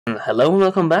Hello and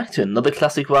welcome back to another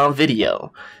Classic WoW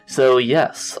video. So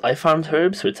yes, I farmed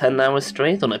herbs for 10 hours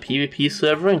straight on a PvP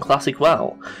server in Classic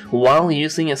WoW, while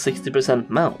using a 60%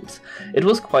 mount. It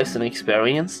was quite an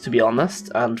experience, to be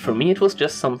honest, and for me it was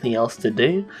just something else to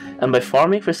do, and by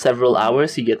farming for several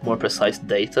hours you get more precise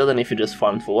data than if you just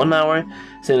farmed for 1 hour,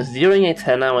 since during a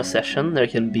 10-hour session there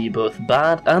can be both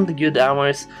bad and good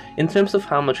hours in terms of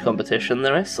how much competition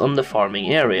there is on the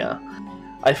farming area.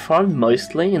 I farmed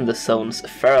mostly in the zones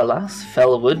Feralas,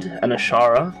 Felwood and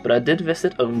Ashara, but I did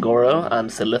visit Ungoro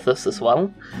and Silithus as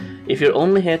well. If you're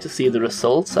only here to see the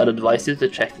results, I'd advise you to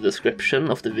check the description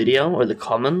of the video or the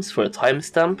comments for a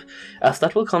timestamp, as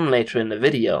that will come later in the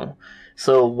video.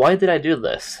 So why did I do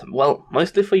this? Well,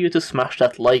 mostly for you to smash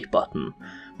that like button.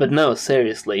 But no,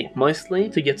 seriously, mostly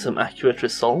to get some accurate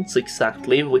results,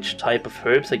 exactly which type of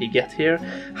herbs I could get here,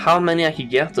 how many I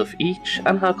could get of each,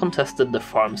 and how contested the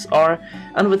farms are,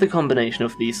 and with a combination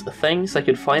of these things I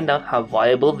could find out how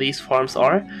viable these farms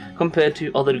are compared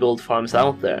to other gold farms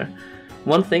out there.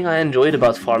 One thing I enjoyed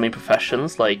about farming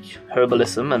professions like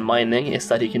herbalism and mining is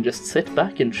that you can just sit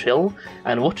back and chill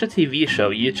and watch a TV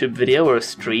show, YouTube video or a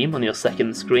stream on your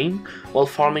second screen while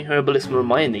farming herbalism or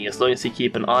mining, as long as you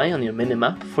keep an eye on your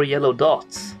minimap for yellow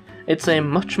dots. It's a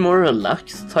much more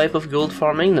relaxed type of gold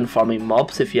farming than farming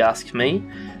mobs if you ask me,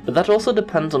 but that also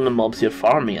depends on the mobs you're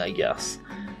farming, I guess.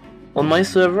 On my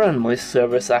server, and most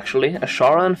servers actually,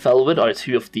 Ashara and Felwood are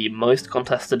two of the most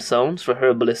contested zones for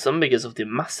herbalism because of the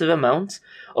massive amount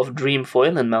of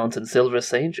Dreamfoil and Mountain Silver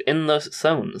Sage in those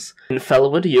zones. In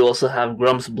Felwood you also have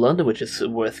Grum's Blood, which is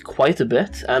worth quite a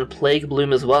bit, and Plague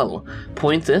Bloom as well.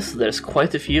 Point is, there's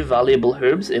quite a few valuable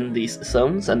herbs in these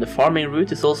zones, and the farming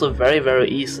route is also very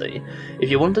easy. If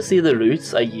you want to see the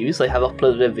routes I use, I have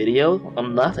uploaded a video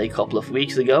on that a couple of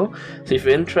weeks ago, so if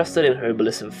you're interested in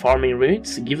herbalism farming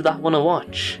routes, give that one a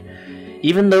watch.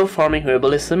 Even though farming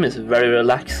herbalism is very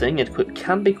relaxing, it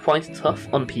can be quite tough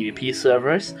on PvP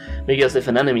servers, because if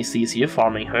an enemy sees you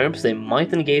farming herbs, they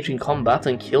might engage in combat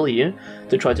and kill you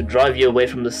to try to drive you away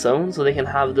from the zone so they can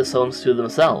have the zones to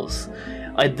themselves.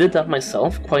 I did that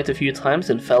myself quite a few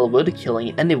times in Felwood,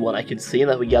 killing anyone I could see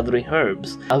that were gathering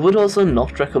herbs. I would also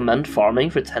not recommend farming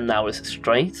for 10 hours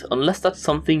straight, unless that's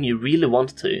something you really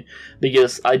want to,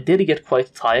 because I did get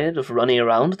quite tired of running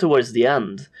around towards the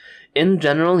end. In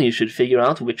general, you should figure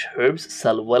out which herbs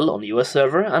sell well on your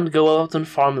server and go out and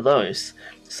farm those.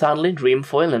 Sadly,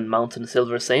 Dreamfoil and Mountain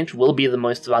Silver Sage will be the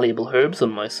most valuable herbs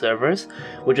on my servers,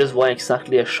 which is why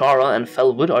exactly Ashara and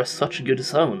Felwood are such good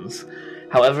zones.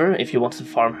 However, if you want to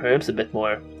farm herbs a bit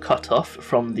more cut off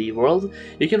from the world,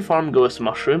 you can farm ghost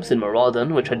mushrooms in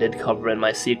Moradin, which I did cover in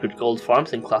my secret gold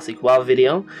farms in Classic WoW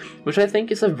video, which I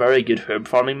think is a very good herb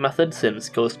farming method since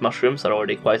ghost mushrooms are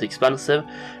already quite expensive,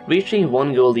 reaching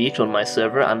 1 gold each on my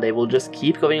server, and they will just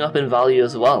keep going up in value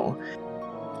as well.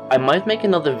 I might make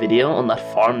another video on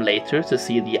that farm later to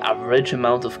see the average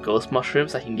amount of ghost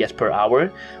mushrooms I can get per hour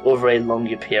over a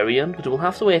longer period, but we'll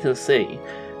have to wait and see.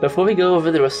 Before we go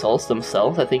over the results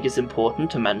themselves, I think it's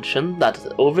important to mention that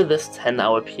over this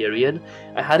 10-hour period,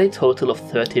 I had a total of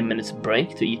 30 minutes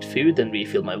break to eat food and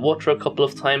refill my water a couple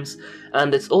of times,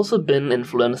 and it's also been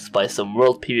influenced by some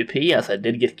world PvP, as I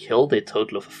did get killed a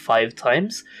total of 5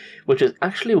 times, which is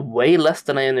actually way less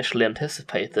than I initially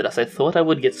anticipated, as I thought I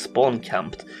would get spawn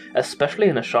camped, especially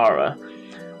in Ashara.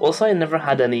 Also, I never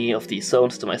had any of these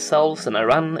zones to myself, and I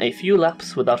ran a few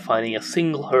laps without finding a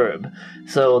single herb,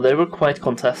 so they were quite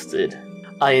contested.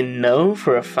 I know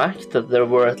for a fact that there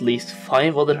were at least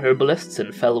 5 other herbalists in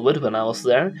Felwood when I was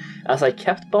there, as I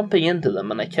kept bumping into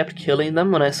them and I kept killing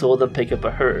them when I saw them pick up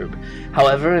a herb.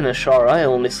 However, in Ashara I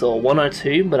only saw 1 or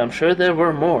 2, but I'm sure there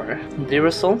were more. The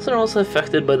results are also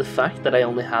affected by the fact that I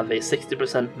only have a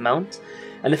 60% mount,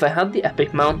 and if I had the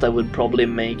epic mount I would probably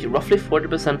make roughly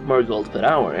 40% more gold per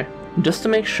hour. Just to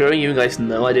make sure you guys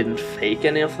know I didn't fake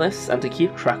any of this, and to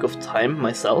keep track of time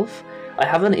myself, I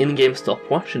have an in-game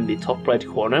stopwatch in the top right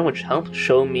corner which helps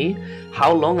show me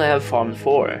how long I have farmed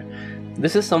for.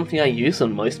 This is something I use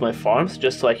on most of my farms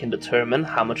just so I can determine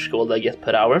how much gold I get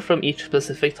per hour from each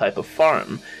specific type of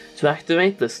farm. To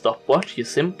activate this stopwatch, you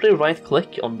simply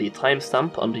right-click on the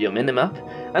timestamp under your minimap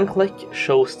and click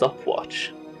Show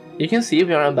Stopwatch. You can see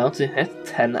we are about to hit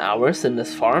 10 hours in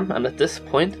this farm, and at this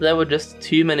point there were just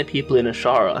too many people in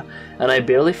Ashara, and I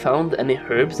barely found any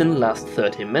herbs in the last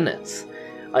 30 minutes.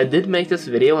 I did make this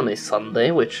video on a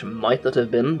Sunday, which might not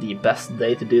have been the best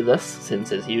day to do this,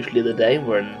 since it's usually the day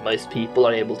when most people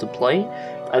are able to play,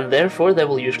 and therefore there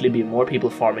will usually be more people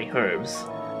farming herbs.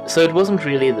 So it wasn't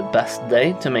really the best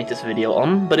day to make this video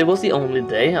on, but it was the only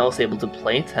day I was able to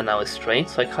play 10 hours straight,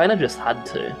 so I kinda just had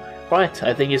to. Right,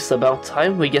 I think it's about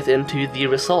time we get into the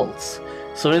results.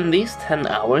 So in these 10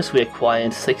 hours we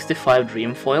acquired 65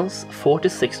 Dream Foils,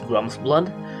 46 Grum's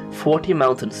Blood, 40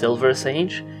 Mountain Silver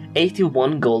Sage,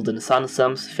 81 Golden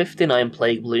Sandsums, 59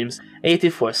 Plague Blooms,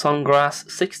 84 Sungrass,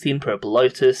 16 Purple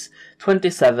Lotus,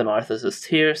 27 Arthas's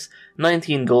Tears,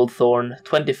 19 Gold Thorn,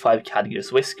 25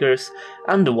 Khadgir's Whiskers,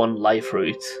 and 1 Life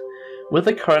Root. With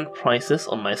the current prices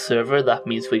on my server, that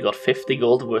means we got 50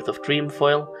 gold worth of Dream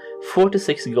Foil,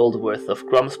 46 gold worth of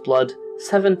Grum's Blood,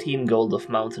 17 gold of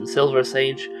Mountain Silver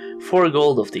Sage, 4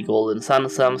 gold of the Golden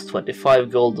Sandsums, 25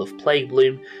 gold of Plague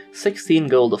Bloom, 16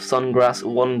 gold of Sungrass,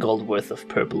 1 gold worth of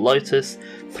Purple Lotus,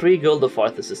 3 gold of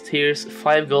Arthas's Tears,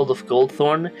 5 gold of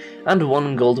Goldthorn, and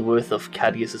 1 gold worth of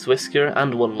Khadgir's Whisker,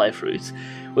 and 1 Life Root,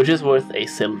 which is worth a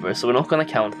silver, so we're not going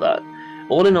to count that.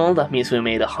 All in all, that means we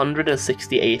made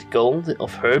 168 gold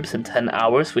of herbs in 10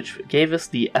 hours, which gave us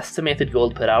the estimated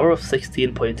gold per hour of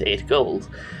 16.8 gold.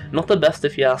 Not the best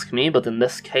if you ask me, but in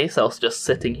this case I was just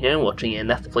sitting here watching a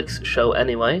Netflix show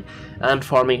anyway, and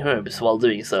farming herbs while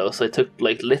doing so it took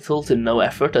like little to no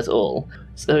effort at all.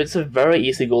 So it's a very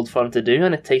easy gold farm to do,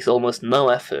 and it takes almost no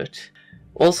effort.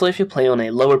 Also, if you play on a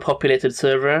lower populated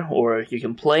server, or you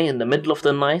can play in the middle of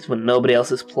the night when nobody else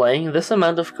is playing, this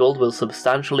amount of gold will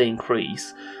substantially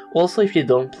increase. Also, if you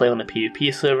don't play on a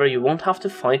PvP server, you won't have to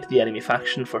fight the enemy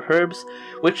faction for herbs,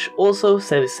 which also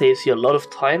saves you a lot of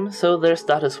time, so there's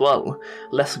that as well.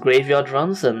 Less graveyard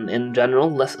runs and, in general,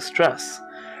 less stress.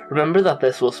 Remember that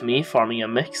this was me farming a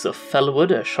mix of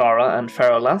Fellwood, Ashara, and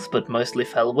Ferrolas, but mostly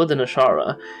Fellwood and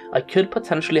Ashara. I could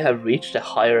potentially have reached a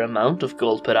higher amount of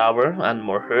gold per hour and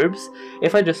more herbs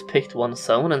if I just picked one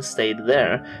zone and stayed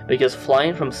there, because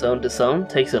flying from zone to zone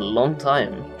takes a long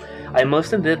time. I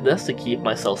mostly did this to keep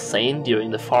myself sane during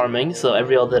the farming, so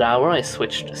every other hour I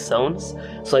switched zones,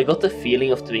 so I got the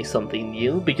feeling of doing something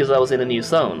new because I was in a new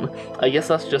zone. I guess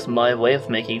that's just my way of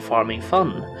making farming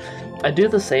fun. I do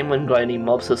the same when grinding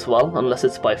mobs as well, unless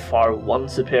it's by far one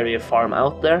superior farm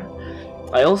out there.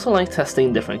 I also like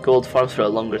testing different gold farms for a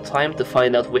longer time to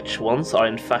find out which ones are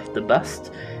in fact the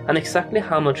best, and exactly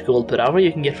how much gold per hour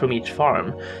you can get from each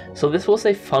farm, so this was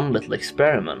a fun little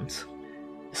experiment.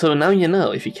 So now you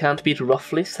know, if you can't beat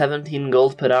roughly 17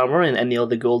 gold per hour in any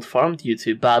other gold farm due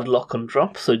to bad luck on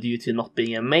drops, or due to not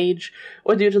being a mage,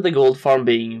 or due to the gold farm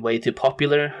being way too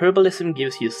popular, herbalism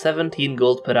gives you 17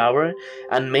 gold per hour,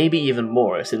 and maybe even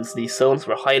more, since these zones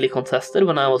were highly contested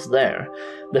when I was there.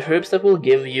 The herbs that will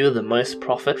give you the most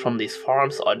profit from these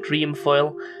farms are Dream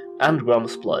Foil and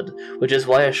Grum's Blood, which is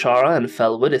why Ashara and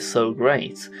Fellwood is so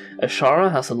great.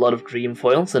 Ashara has a lot of Dream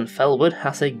Foils, and Fellwood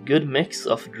has a good mix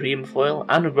of Dream Foil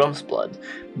and Grum's Blood.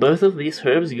 Both of these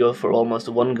herbs go for almost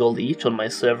 1 gold each on my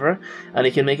server, and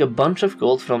you can make a bunch of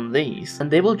gold from these,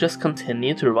 and they will just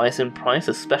continue to rise in price,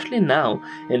 especially now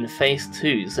in Phase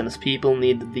 2, since people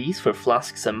need these for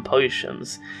flasks and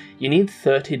potions. You need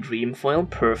 30 Dream Foil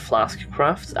per flask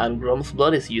craft, and Grum's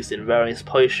Blood is used in various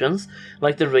potions,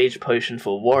 like the Rage Potion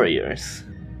for warriors.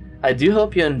 I do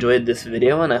hope you enjoyed this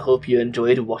video, and I hope you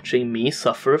enjoyed watching me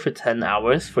suffer for 10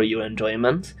 hours for your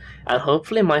enjoyment, and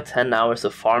hopefully my 10 hours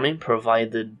of farming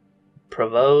provided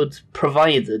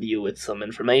you with some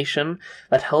information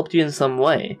that helped you in some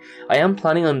way. I am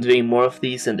planning on doing more of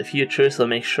these in the future, so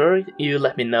make sure you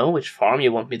let me know which farm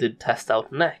you want me to test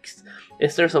out next.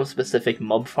 Is there some specific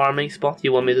mob farming spot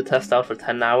you want me to test out for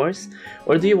 10 hours?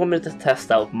 Or do you want me to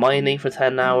test out mining for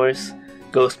 10 hours?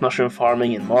 Ghost mushroom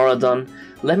farming in Moradon?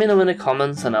 Let me know in the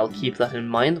comments, and I'll keep that in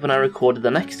mind when I record the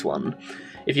next one.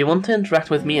 If you want to interact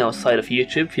with me outside of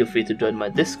YouTube, feel free to join my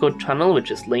Discord channel,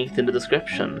 which is linked in the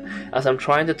description, as I'm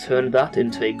trying to turn that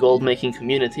into a gold making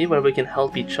community where we can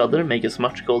help each other make as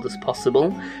much gold as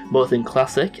possible, both in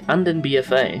Classic and in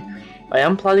BFA. I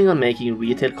am planning on making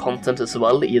retail content as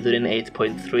well, either in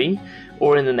 8.3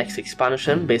 or in the next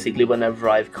expansion, basically whenever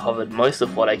I've covered most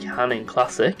of what I can in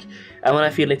Classic, and when I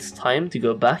feel it's time to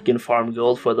go back and farm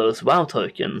gold for those WoW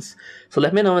tokens. So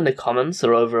let me know in the comments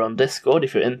or over on Discord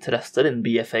if you're interested in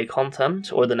BFA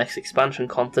content or the next expansion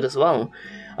content as well.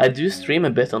 I do stream a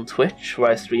bit on Twitch,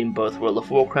 where I stream both World of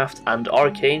Warcraft and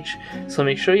Arcade, so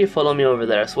make sure you follow me over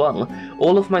there as well.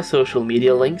 All of my social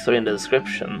media links are in the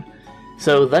description.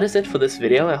 So that is it for this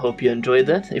video. I hope you enjoyed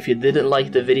it. If you didn't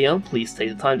like the video, please take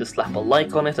the time to slap a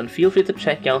like on it, and feel free to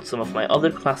check out some of my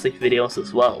other classic videos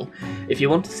as well. If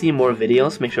you want to see more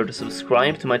videos, make sure to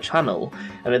subscribe to my channel.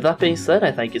 And with that being said,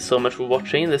 I thank you so much for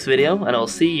watching this video, and I'll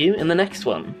see you in the next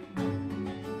one.